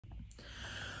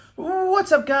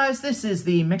What's up, guys? This is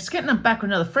the Mexikent, and I'm back with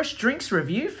another fresh drinks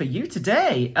review for you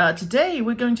today. Today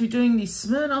we're going to be doing the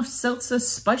Smirnoff Seltzer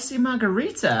Spicy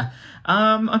Margherita.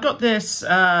 I got this in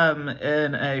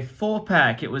a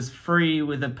 4-pack. It was free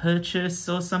with a purchase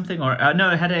or something, or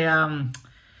no, it had a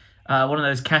one of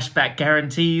those cashback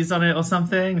guarantees on it or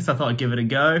something. So I thought I'd give it a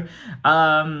go.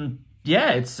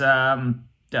 Yeah, it's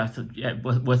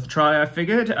worth a try, I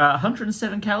figured.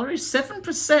 107 calories,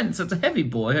 7%, so it's a heavy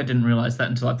boy. I didn't realise that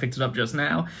until I picked it up just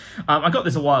now. I got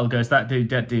this a while ago, so that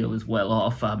deal is well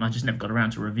off. I just never got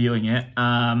around to reviewing it.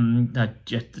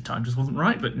 The time just wasn't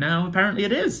right, but now apparently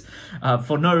it is,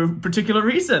 for no particular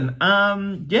reason.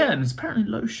 Yeah, and it's apparently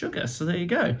low sugar, so there you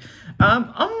go.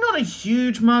 I'm not a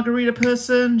huge margarita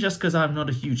person, just because I'm not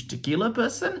a huge tequila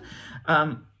person.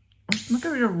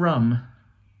 Margarita rum.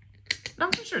 No,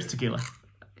 I'm pretty sure it's tequila.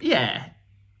 Yeah.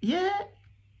 Yes.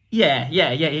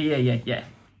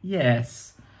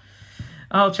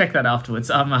 I'll check that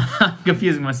afterwards. I'm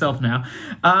confusing myself now.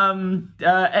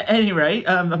 At any rate,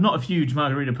 I'm not a huge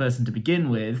margarita person to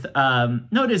begin with.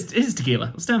 No, it is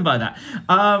tequila. I'll stand by that.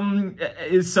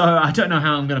 So I don't know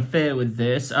how I'm going to fare with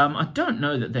this. I don't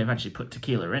know that they've actually put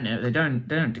tequila in it. They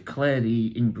don't declare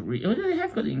the ingredients. Oh, they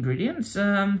have got the ingredients.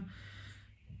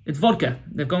 It's vodka.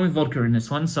 They've gone with vodka in this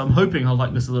one, so I'm hoping I'll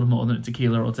like this a little more than a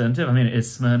tequila alternative. I mean, it is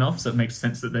Smirnoff, so it makes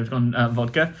sense that they've gone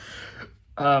vodka.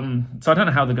 So I don't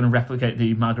know how they're going to replicate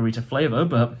the margarita flavour,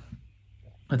 but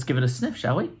let's give it a sniff,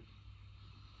 shall we? It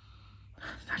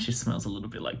actually smells a little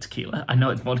bit like tequila. I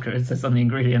know it's vodka, it says on the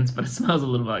ingredients, but it smells a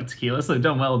little bit like tequila, so they've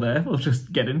done well there. We'll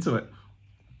just get into it.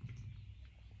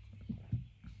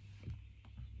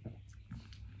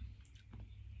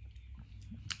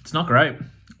 It's not great.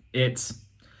 It's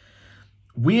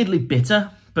weirdly bitter,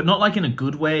 but not like in a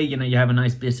good way. You know, you have a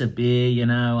nice bitter beer, you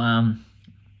know.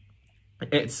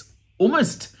 It's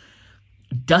almost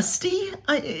dusty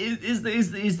is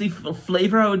the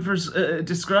flavor I would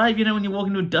describe. You know, when you walk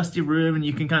into a dusty room and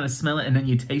you can kind of smell it and then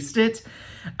you taste it.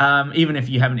 Even if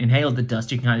you haven't inhaled the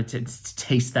dust, you can kind of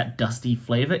taste that dusty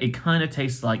flavor. It kind of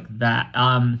tastes like that.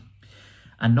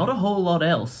 And not a whole lot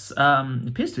else. It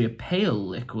appears to be a pale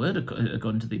liquid,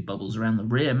 according to the bubbles around the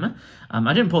rim.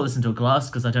 I didn't pour this into a glass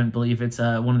because I don't believe it's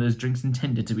one of those drinks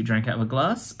intended to be drank out of a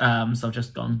glass. So I've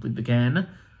just gone with the can.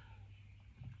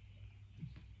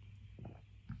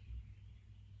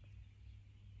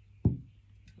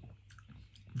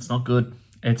 It's not good.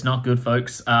 It's not good,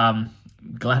 folks.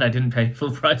 Glad I didn't pay full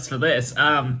price for this.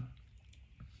 I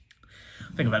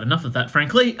think I've had enough of that,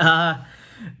 frankly.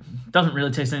 Doesn't really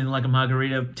taste anything like a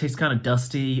margarita. Tastes kind of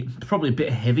dusty. Probably a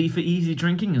bit heavy for easy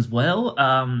drinking as well.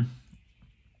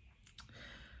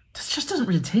 This just doesn't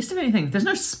really taste of anything. There's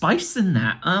no spice in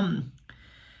that. I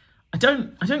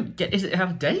don't get. Is it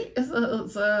out of date?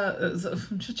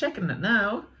 I'm just checking it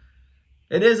now.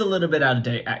 It is a little bit out of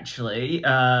date, actually,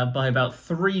 by about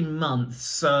 3 months.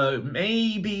 So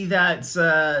maybe that's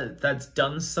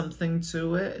done something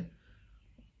to it,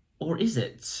 or is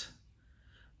it?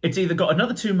 It's either got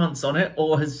another 2 months on it,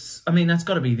 or has... I mean, that's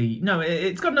got to be the... No,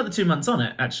 it's got another 2 months on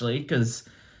it, actually, because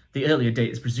the earlier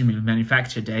date is presumably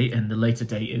manufacture date, and the later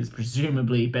date is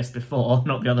presumably best before,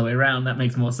 not the other way around. That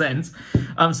makes more sense.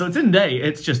 So it's in date.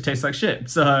 It just tastes like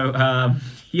shit. So,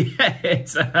 yeah,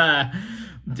 it's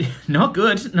not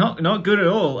good. Not good at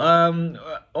all.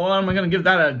 Or am I going to give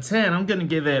that out of 10? I'm going to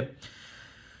give it...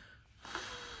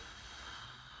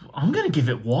 I'm going to give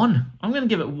it 1. I'm going to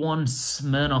give it 1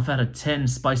 Smirnoff out of 10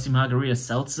 spicy margarita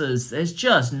seltzers. There's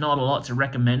just not a lot to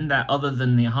recommend that other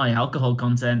than the high alcohol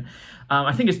content.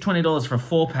 I think it's $20 for a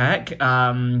 4-pack.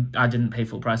 I didn't pay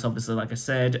full price, obviously, like I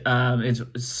said. It's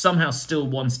somehow still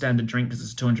 1 standard drink because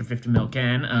it's a 250ml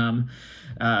can.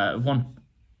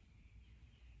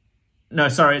 No,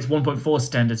 sorry, it's 1.4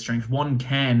 standard strength. 1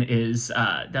 can is,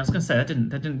 I was going to say, that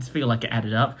didn't feel like it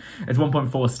added up. It's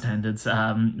 1.4 standards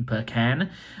per can.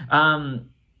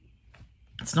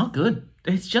 It's not good.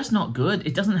 It's just not good.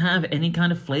 It doesn't have any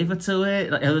kind of flavor to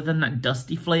it, like, other than that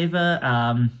dusty flavor.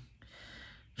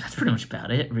 That's pretty much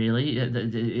about it, really.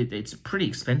 It's pretty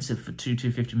expensive for 4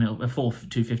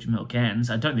 250ml cans.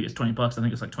 I don't think it's $20. I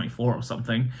think it's like 24 or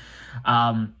something.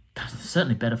 There's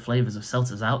certainly better flavors of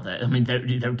seltzers out there. I mean,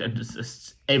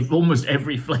 almost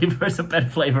every flavor is a better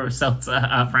flavor of seltzer,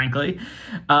 frankly.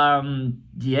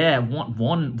 Yeah,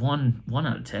 one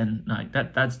out of 10. Like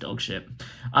that's dog shit.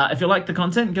 If you like the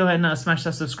content, go ahead and smash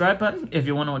that subscribe button. If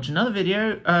you want to watch another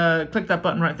video, click that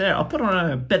button right there. I'll put on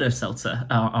a better seltzer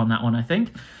on that one, I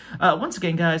think. Once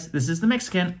again, guys, this is the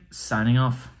Mexikent signing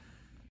off.